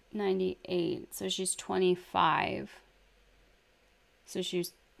 98. So she's 25. So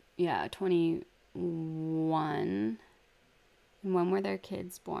she's, 21. And when were their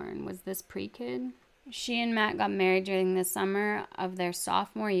kids born? Was this pre-kid? She and Matt got married during the summer of their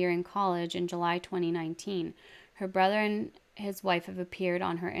sophomore year in college in July 2019. Her brother and his wife have appeared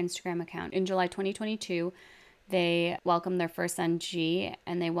on her Instagram account. In July 2022, They welcomed their first son, G,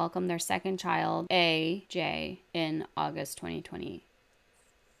 and they welcomed their second child, AJ, in August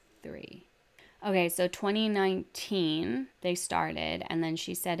 2023. Okay, so 2019 they started, and then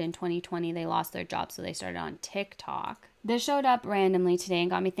she said in 2020 they lost their job, so they started on TikTok. This showed up randomly today and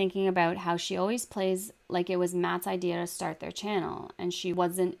got me thinking about how she always plays like it was Matt's idea to start their channel, and she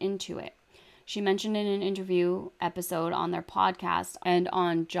wasn't into it. She mentioned in an interview episode on their podcast and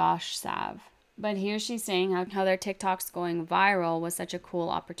on Josh Sav. But here she's saying how their TikToks going viral was such a cool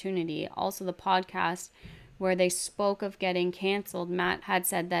opportunity. Also, the podcast where they spoke of getting canceled, Matt had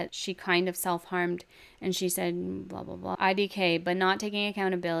said that she kind of self-harmed, and she said blah blah blah. IDK, but not taking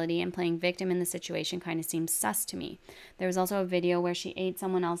accountability and playing victim in the situation kind of seems sus to me. There was also a video where she ate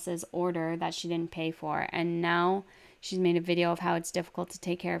someone else's order that she didn't pay for, and now she's made a video of how it's difficult to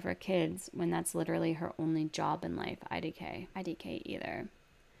take care of her kids when that's literally her only job in life. IDK either.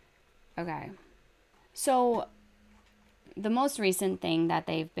 Okay. So the most recent thing that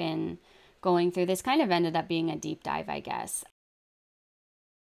they've been going through, this kind of ended up being a deep dive, I guess.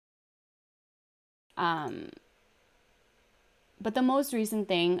 But the most recent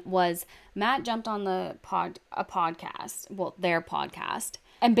thing was Matt jumped on their podcast,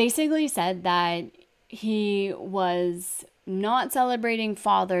 and basically said that he was not celebrating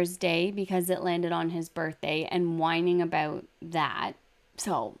Father's Day because it landed on his birthday and whining about that.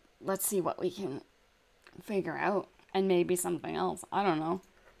 So let's see what we can figure out, and maybe something else. I don't know.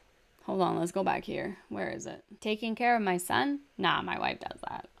 Hold on, let's go back here. Where is it? Taking care of my son? Nah, my wife does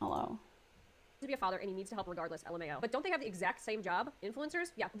that. Hello. To be a father and he needs to help regardless, LMAO. But don't they have the exact same job?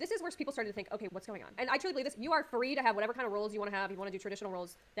 Influencers? Yeah, this is where people started to think, okay, what's going on? And I truly believe this. You are free to have whatever kind of roles you want to have. You want to do traditional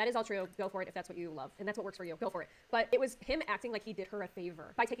roles. That is all true. Go for it if that's what you love. And that's what works for you. Go for it. But it was him acting like he did her a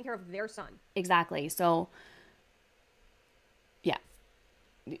favor by taking care of their son. Exactly. So, yeah.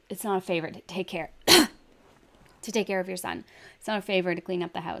 It's not a favor to take care to take care of your son. It's not a favor to clean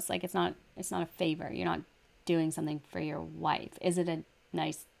up the house. Like, it's not a favor. You're not doing something for your wife. Is it a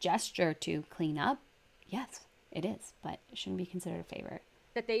nice gesture to clean up? Yes, it is, but it shouldn't be considered a favor.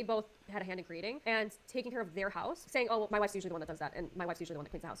 That they both had a hand in creating and taking care of their house, saying, oh, well, my wife's usually the one that does that, and my wife's usually the one that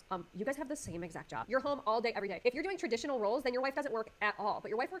cleans the house. You guys have the same exact job. You're home all day, every day. If you're doing traditional roles, then your wife doesn't work at all, but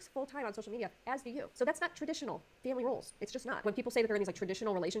your wife works full-time on social media, as do you. So that's not traditional family roles. It's just not. When people say that they're in these like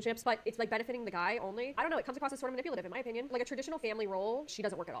traditional relationships, but it's like benefiting the guy only, I don't know, it comes across as sort of manipulative in my opinion. Like a traditional family role, she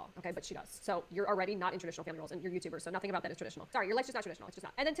doesn't work at all, okay, but she does. So you're already not in traditional family roles, and you're YouTubers, so nothing about that is traditional. Sorry, your life's just not traditional, it's just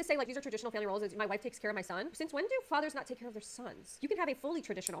not. And then to say like these are traditional family roles, is my wife takes care of my son. Since when do fathers not take care of their sons? You can have a fully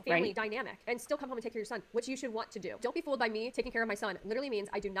traditional family dynamic and still come home and take care of your son, which you should want to do. Don't be fooled by me taking care of my son. Literally means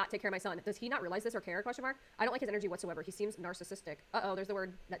I do not take care of my son. Does he not realize this or care? Question mark. I don't like his energy whatsoever. He seems narcissistic. Uh-oh, there's the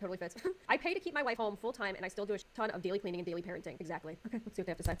word that totally fits. I pay to keep my wife home full time, and I still do a ton of daily cleaning and daily parenting. Exactly. Okay, let's see what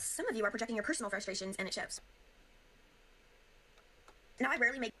they have to say. Some of you are projecting your personal frustrations, and it shows. Now I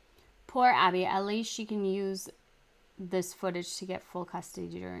rarely make Poor Abby. At least she can use this footage to get full custody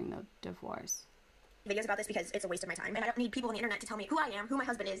during the divorce. videos about this because it's a waste of my time, and I don't need people on the internet to tell me who I am, who my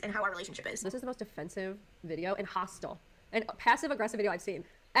husband is, and how our relationship is. This is the most offensive video and hostile and passive-aggressive video I've seen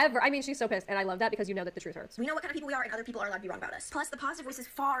ever. I mean, she's so pissed, and I love that because you know that the truth hurts. We know what kind of people we are, and other people are allowed to be wrong about us. Plus, the positive voices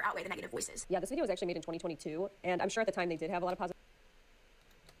far outweigh the negative voices. Yeah, this video was actually made in 2022, and I'm sure at the time they did have a lot of positive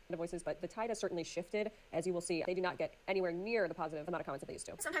voices, but the tide has certainly shifted. As you will see, they do not get anywhere near the positive amount of comments that they used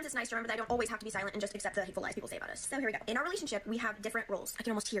to. Sometimes it's nice to remember that I don't always have to be silent and just accept the hateful lies people say about us. So here we go. In our relationship, we have different roles. I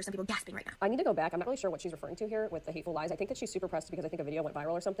can almost hear some people gasping right now. I need to go back. I'm not really sure what she's referring to here with the hateful lies. I think that she's super pressed because I think a video went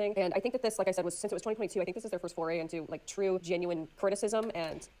viral or something. And I think that this, like I said, was since it was 2022, I think this is their first foray into like true, genuine criticism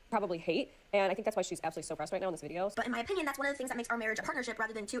and probably hate. And I think that's why she's absolutely so pressed right now in this video. But in my opinion, that's one of the things that makes our marriage a partnership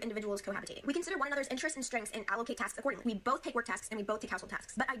rather than two individuals cohabitating. We consider one another's interests and strengths and allocate tasks accordingly. We both take work tasks and we both take household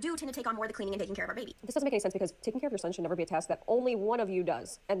tasks. But I do tend to take on more of the cleaning and taking care of our baby. This doesn't make any sense because taking care of your son should never be a task that only one of you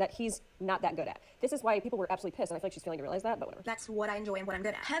does and that he's not that good at. This is why people were absolutely pissed, and I feel like she's failing to realize that, but whatever. That's what I enjoy and what I'm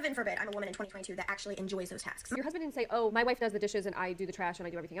good at. Heaven forbid I'm a woman in 2022 that actually enjoys those tasks. Your husband didn't say, oh, my wife does the dishes and I do the trash and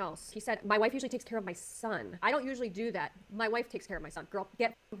I do everything else. He said, my wife usually takes care of my son. I don't usually do that. My wife takes care of my son. Girl,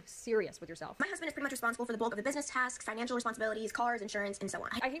 get serious with yourself. My husband is pretty much responsible for the bulk of the business tasks, financial responsibilities, cars, insurance, and so on.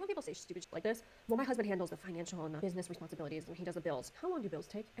 I hate when people say stupid shit like this. Well, my husband handles the financial and the business responsibilities and he does the bills. How long do bills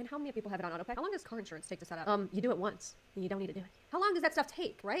take? And how many people have it on autopay? How long does car insurance take to set up? You do it once and you don't need to do it. How long does that stuff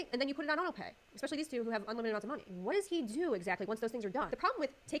take, right? And then you put it on auto pay, especially these two who have unlimited amounts of money. What does he do exactly once those things are done? The problem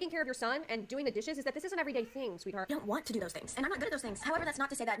with taking care of your son and doing the dishes is that this is an everyday thing, sweetheart. I don't want to do those things, and I'm not good at those things. However, that's not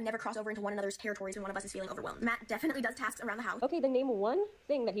to say that we never cross over into one another's territories when one of us is feeling overwhelmed. Matt definitely does tasks around the house. Okay, then name one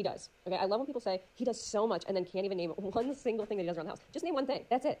thing that he does. Okay, I love when people say he does so much and then can't even name one single thing that he does around the house. Just name one thing.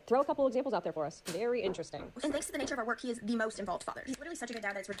 That's it. Throw a couple examples out there for us. Very interesting. And thanks to the nature of our work, he is the most involved father. He's literally such a good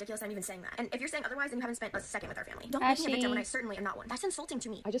dad that it's ridiculous I'm even saying that. And if you're saying otherwise, then you haven't spent a second with our family. Don't make me a victim when I certainly am not one. That's insulting to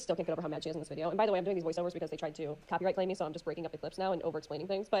me. I just still can't get over how mad she is in this video. And by the way, I'm doing these voiceovers because they tried to copyright claim me, so I'm just breaking up the clips now and over-explaining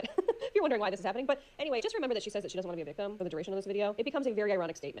things. But if you're wondering why this is happening. But anyway, just remember that she says that she doesn't want to be a victim for the duration of this video. It becomes a very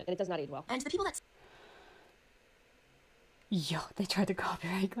ironic statement, and it does not age well. And to the people that Yo, they tried to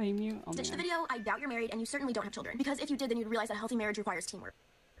copyright claim you. Oh, stitched the video, I doubt you're married and you certainly don't have children. Because if you did, then you'd realize that a healthy marriage requires teamwork.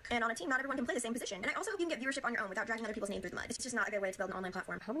 And on a team, not everyone can play the same position. And I also hope you can get viewership on your own without dragging other people's name through the mud. It's just not a good way to build an online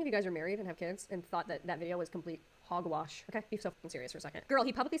platform. How many of you guys are married and have kids and thought that that video was complete hogwash? Okay, be so fucking serious for a second. Girl,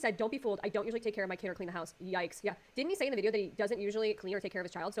 he publicly said, don't be fooled. I don't usually take care of my kid or clean the house. Yikes. Yeah. Didn't he say in the video that he doesn't usually clean or take care of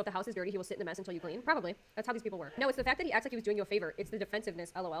his child? So if the house is dirty, he will sit in the mess until you clean? Probably. That's how these people work. No, it's the fact that he acts like he was doing you a favor. It's the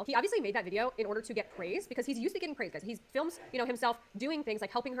defensiveness, LOL. He obviously made that video in order to get praise because he's used to getting praise, guys. He films, himself doing things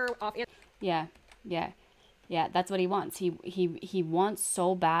like helping her off. Yeah, that's what he wants. He wants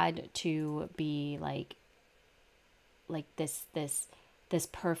so bad to be like this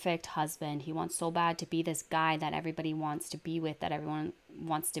perfect husband. He wants so bad to be this guy that everybody wants to be with, that everyone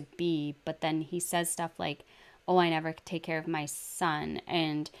wants to be. But then he says stuff like, "Oh, I never take care of my son."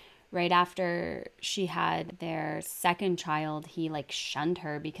 And right after she had their second child, he shunned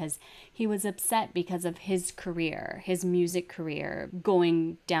her because he was upset because of his career, his music career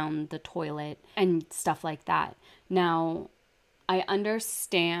going down the toilet and stuff like that. Now, I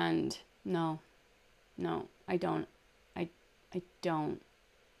understand. No, I don't. I don't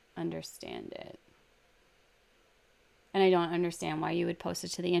understand it. And I don't understand why you would post it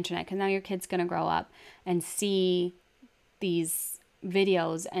to the internet, because now your kid's going to grow up and see these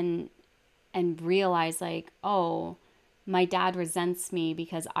videos and realize oh, my dad resents me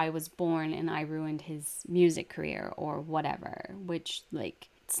because I was born and I ruined his music career or whatever, which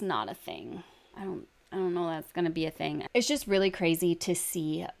it's not a thing. I don't know that's going to be a thing. It's just really crazy to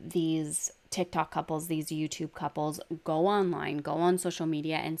see these TikTok couples, these YouTube couples go online, go on social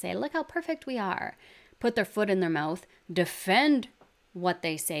media and say, look how perfect we are. Put their foot in their mouth, defend what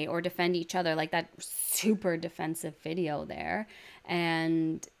they say or defend each other, like that super defensive video there.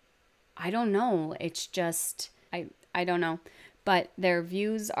 And I don't know. It's just, I don't know. But their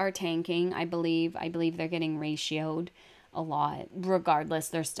views are tanking. I believe they're getting ratioed a lot. Regardless,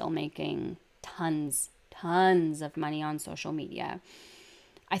 they're still making tons of money on social media.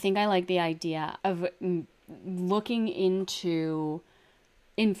 I think I like the idea of looking into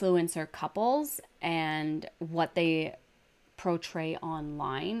influencer couples and what they portray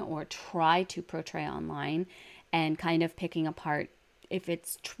online or try to portray online and kind of picking apart if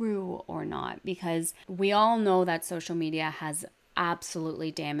it's true or not, because we all know that social media has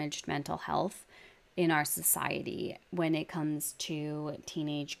absolutely damaged mental health in our society when it comes to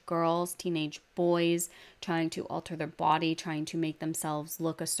teenage girls, teenage boys trying to alter their body, trying to make themselves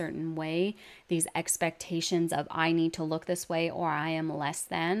look a certain way. These expectations of I need to look this way or I am less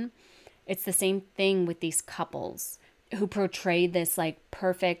than. It's the same thing with these couples who portray this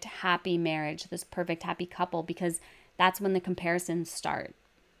perfect happy marriage, this perfect happy couple, because that's when the comparisons start.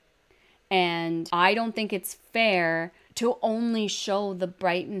 And I don't think it's fair to only show the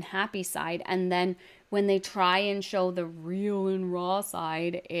bright and happy side. And then when they try and show the real and raw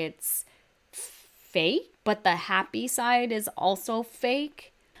side, it's fake. But the happy side is also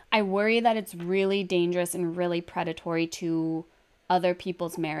fake. I worry that it's really dangerous and really predatory to other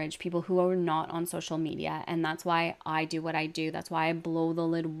people's marriage, people who are not on social media. And that's why I do what I do. That's why I blow the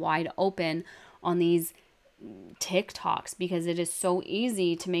lid wide open on these TikToks, because it is so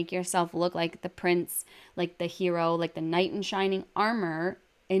easy to make yourself look like the prince, like the hero, like the knight in shining armor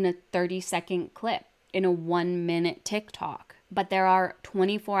in a 30-second clip, in a 1-minute TikTok. But there are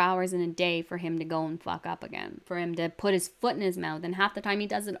 24 hours in a day for him to go and fuck up again, for him to put his foot in his mouth, and half the time he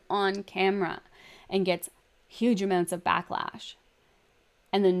does it on camera and gets huge amounts of backlash.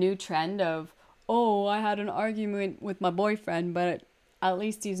 And the new trend of, oh, I had an argument with my boyfriend, but at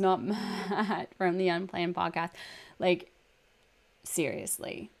least he's not mad, from the Unplanned podcast.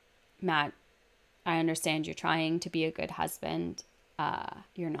 Seriously, Matt, I understand you're trying to be a good husband.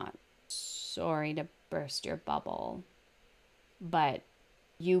 You're not. Sorry to burst your bubble. But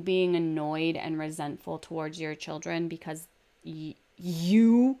you being annoyed and resentful towards your children because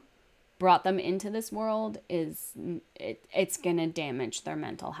you brought them into this world it's gonna damage their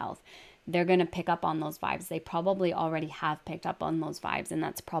mental health. they're going to pick up on those vibes. They probably already have picked up on those vibes, and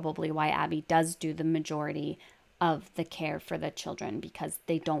that's probably why Abby does do the majority of the care for the children, because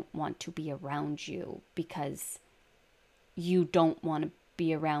they don't want to be around you, because you don't want to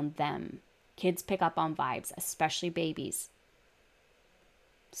be around them. Kids pick up on vibes, especially babies.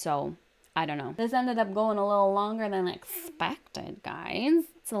 So, I don't know. This ended up going a little longer than expected, guys.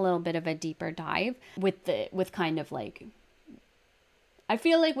 It's a little bit of a deeper dive with kind of like, I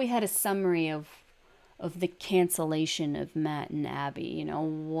feel like we had a summary of the cancellation of Matt and Abby, you know,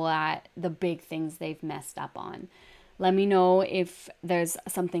 what the big things they've messed up on. Let me know if there's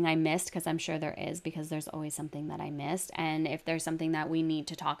something I missed, because I'm sure there is, because there's always something that I missed. And if there's something that we need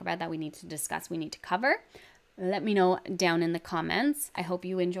to talk about, that we need to discuss, we need to cover, let me know down in the comments. I hope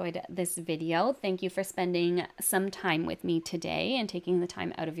you enjoyed this video. Thank you for spending some time with me today and taking the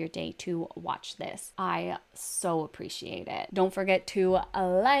time out of your day to watch this. I so appreciate it. Don't forget to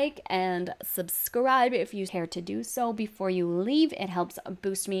like and subscribe if you care to do so before you leave. It helps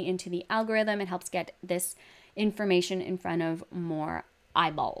boost me into the algorithm. It helps get this information in front of more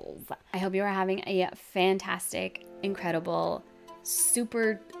eyeballs. I hope you are having a fantastic, incredible,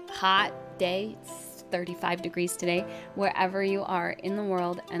 super hot day. It's 35 degrees today, wherever you are in the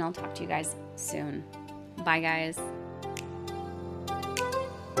world, and I'll talk to you guys soon. Bye, guys.